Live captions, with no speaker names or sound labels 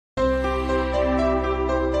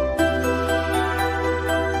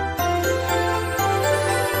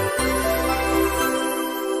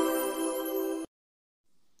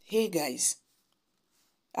guys,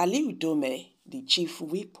 Aliu Dome, the chief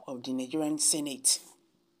whip of the Nigerian Senate,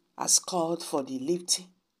 has called for the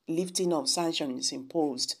lifting of sanctions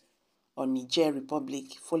imposed on Niger Republic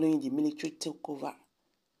following the military takeover.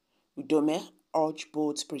 Udome urged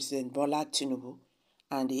both President Bola Tinubu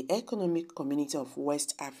and the Economic Community of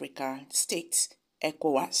West African States,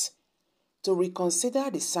 ECOWAS, to reconsider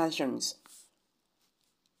the sanctions,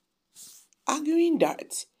 arguing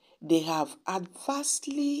that they have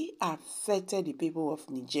adversely affected the people of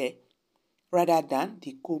Niger rather than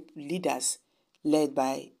the coup leaders led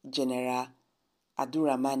by General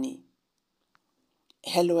Abdurrahmani.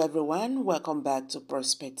 Hello everyone, welcome back to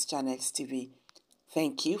Prospect Channels TV.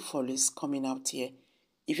 Thank you for coming out here.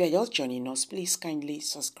 If you're just joining us, please kindly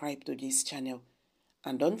subscribe to this channel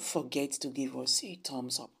and don't forget to give us a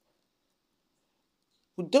thumbs up.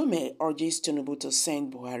 Udome urges Tinubu to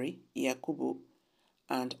send Buhari, Yakubu,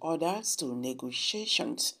 and others to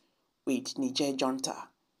negotiations with Niger Junta.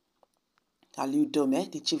 Aliu Dome,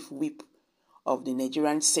 the chief whip of the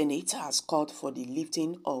Nigerian Senate, has called for the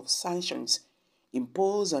lifting of sanctions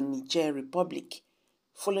imposed on Niger Republic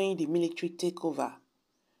following the military takeover.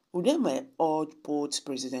 Udome urged both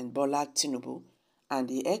President Bola Tinubu and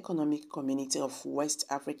the Economic Community of West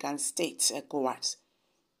African States, ECOWAS,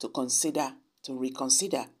 to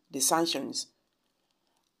reconsider the sanctions,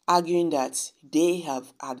 arguing that they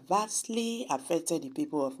have adversely affected the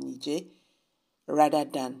people of Niger rather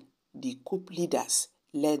than the coup leaders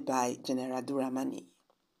led by General Abdurrahmani.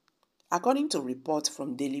 According to reports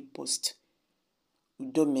from Daily Post,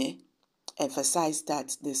 Udome emphasized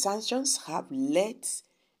that the sanctions have led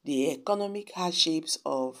the economic hardships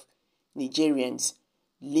of Nigerians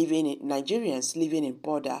living in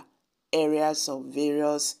border areas of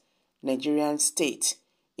various Nigerian states,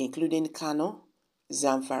 including Kano,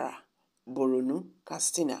 Zamfara, Borno,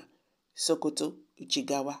 Katsina, Sokoto,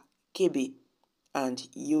 Jigawa, Kebbi, and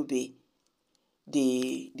Yobe.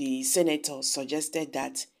 The senator suggested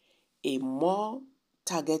that a more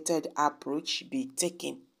targeted approach be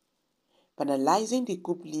taken, penalizing the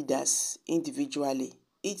coup leaders individually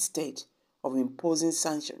instead of imposing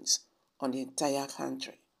sanctions on the entire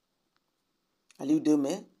country. Aliu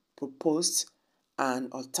Dome proposed an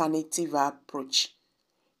alternative approach,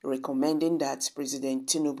 recommending that President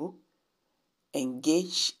Tinubu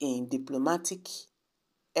engage in diplomatic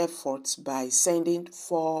efforts by sending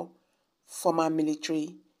 4 former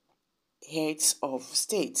military heads of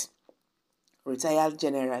state, retired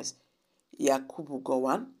generals Yakubu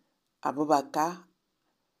Gowon, Abubakar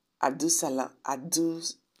Abdulsalami,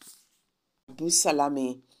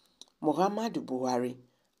 Muhammadu Buhari,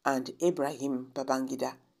 and Ibrahim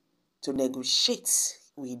Babangida to negotiate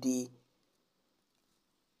with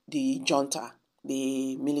the junta,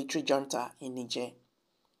 the military junta in Niger.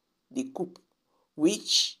 The coup,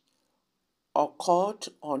 which occurred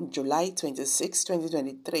on July 26,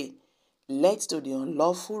 2023, led to the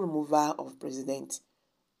unlawful removal of President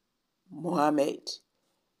Mohamed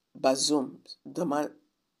Bazoum's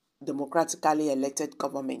democratically elected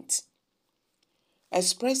government.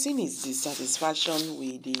 Expressing his dissatisfaction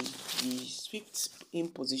with the swift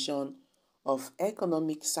imposition of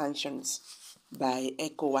economic sanctions by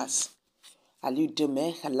ECOWAS, Aliu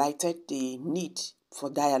Dome highlighted the need for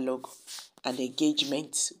dialogue and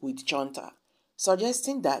engagement with junta,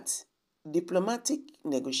 suggesting that diplomatic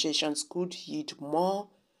negotiations could yield more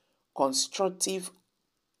constructive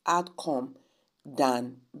outcome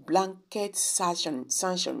than blanket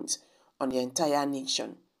sanctions on the entire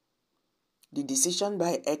nation. The decision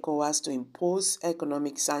by ECOWAS to impose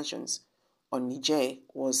economic sanctions on Niger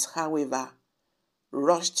was, however,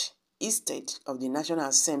 rushed instead of the National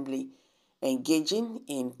Assembly engaging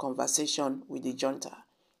in conversation with the junta,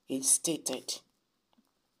 it stated.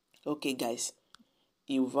 Okay, guys,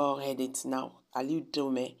 you've all heard it now. Aliu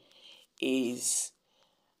Dome is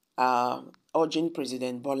urging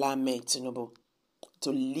President Bola Tinubu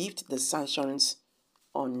to lift the sanctions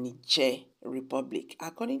on Niger Republic.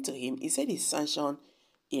 According to him, he said the sanction,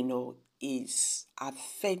 is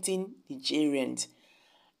affecting Nigerians.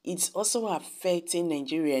 It's also affecting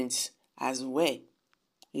Nigerians as well.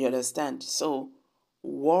 You understand? So,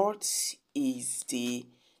 what is the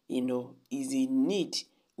need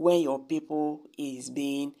when your people is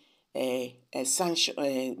being affected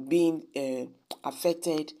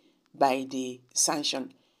by the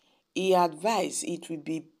sanction? He advised it would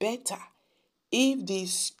be better if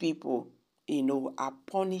these people, are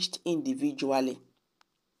punished individually.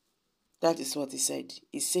 That is what he said.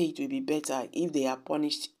 He said it will be better if they are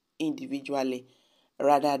punished individually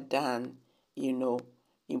rather than,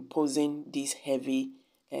 imposing this heavy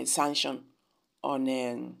sanction on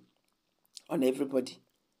everybody.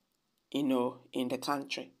 in the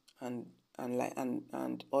country, and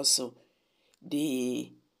also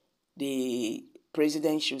the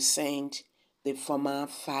president should send the former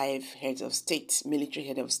 5 heads of state, military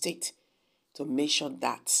head of state, to make sure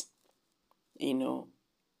that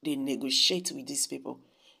they negotiate with these people.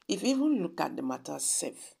 If you even look at the matter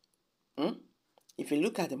safe, if you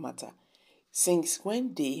look at the matter, since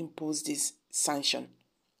when they imposed this sanction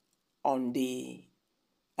on the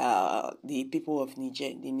people of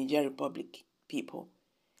Niger, the Niger Republic people,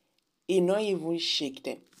 it not even shake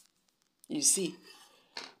them. You see,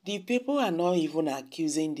 the people are not even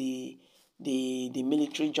accusing the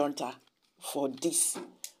military junta for this.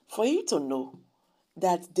 For you to know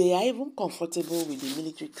that they are even comfortable with the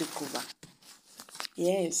military takeover.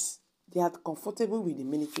 Yes, they are comfortable with the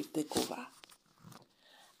military takeover.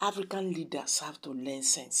 African leaders have to learn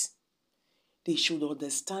sense. They should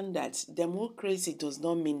understand that democracy does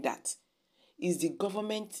not mean that it's the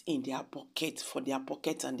government in their pocket, for their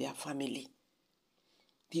pocket and their family.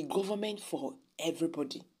 The government for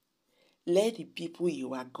everybody. Let the people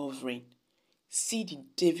you are governing see the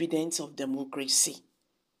dividends of democracy.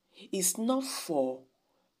 It's not for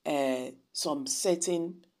some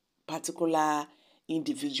certain particular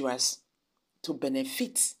individuals to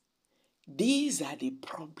benefit. These are the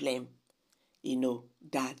problem,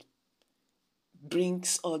 that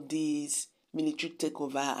brings all these military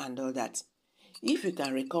takeover and all that. If you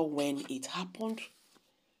can recall when it happened,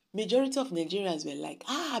 majority of Nigerians were like,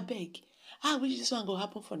 I beg, I wish this one go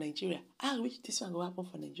happen for Nigeria. I wish this one go happen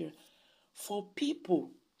for Nigeria. For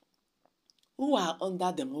people who are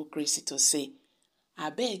under democracy to say, I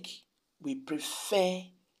beg, we prefer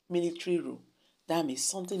military rule, that means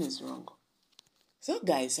something is wrong. So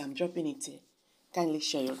guys, I'm dropping it here. Kindly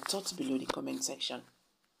share your thoughts below the comment section.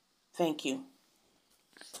 Thank you.